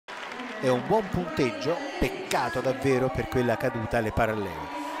è un buon punteggio, peccato davvero per quella caduta alle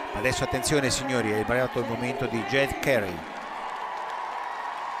parallele. Adesso attenzione signori, è arrivato il momento di Jade Carey.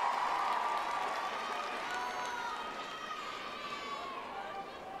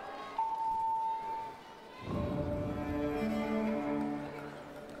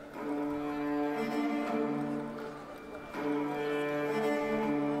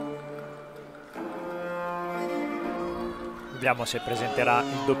 Vediamo se presenterà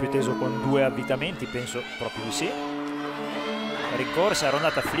il doppio teso con 2 avvitamenti, penso proprio di sì. Rincorsa,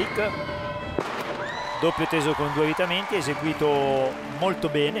 rondata flick, doppio teso con 2 avvitamenti, eseguito molto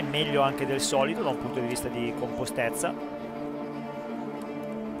bene, meglio anche del solito da un punto di vista di compostezza.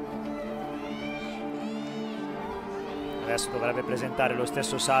 Adesso dovrebbe presentare lo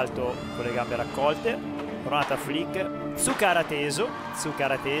stesso salto con le gambe raccolte, rondata flick, Tsukara teso,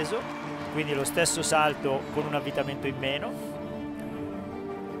 quindi lo stesso salto con un avvitamento in meno.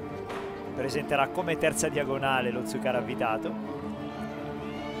 Presenterà come terza diagonale lo Tsukara avvitato.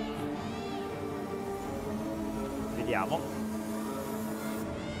 Vediamo.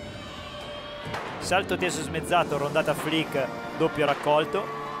 Salto teso smezzato, rondata flick, doppio raccolto,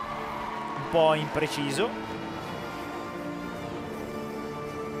 un po' impreciso.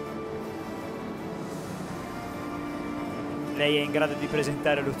 Lei è in grado di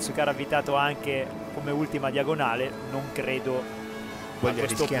presentare lo Tsukara avvitato anche come ultima diagonale, non credo a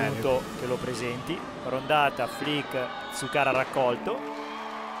questo punto che lo presenti. Rondata, flick, Tsukara raccolto,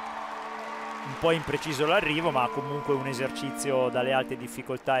 un po' impreciso l'arrivo, ma comunque un esercizio dalle alte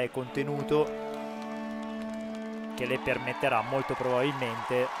difficoltà e contenuto che le permetterà molto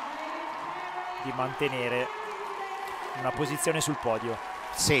probabilmente di mantenere una posizione sul podio.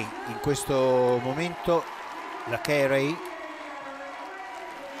 Sì, in questo momento la Carey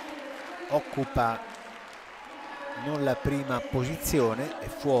occupa non la prima posizione, è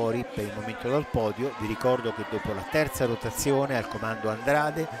fuori per il momento dal podio. Vi ricordo che dopo la terza rotazione al comando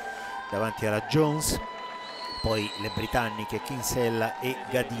Andrade davanti alla Jones, poi le britanniche Kinsella e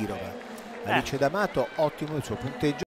Gadirova. Alice D'Amato, ottimo il suo punteggio.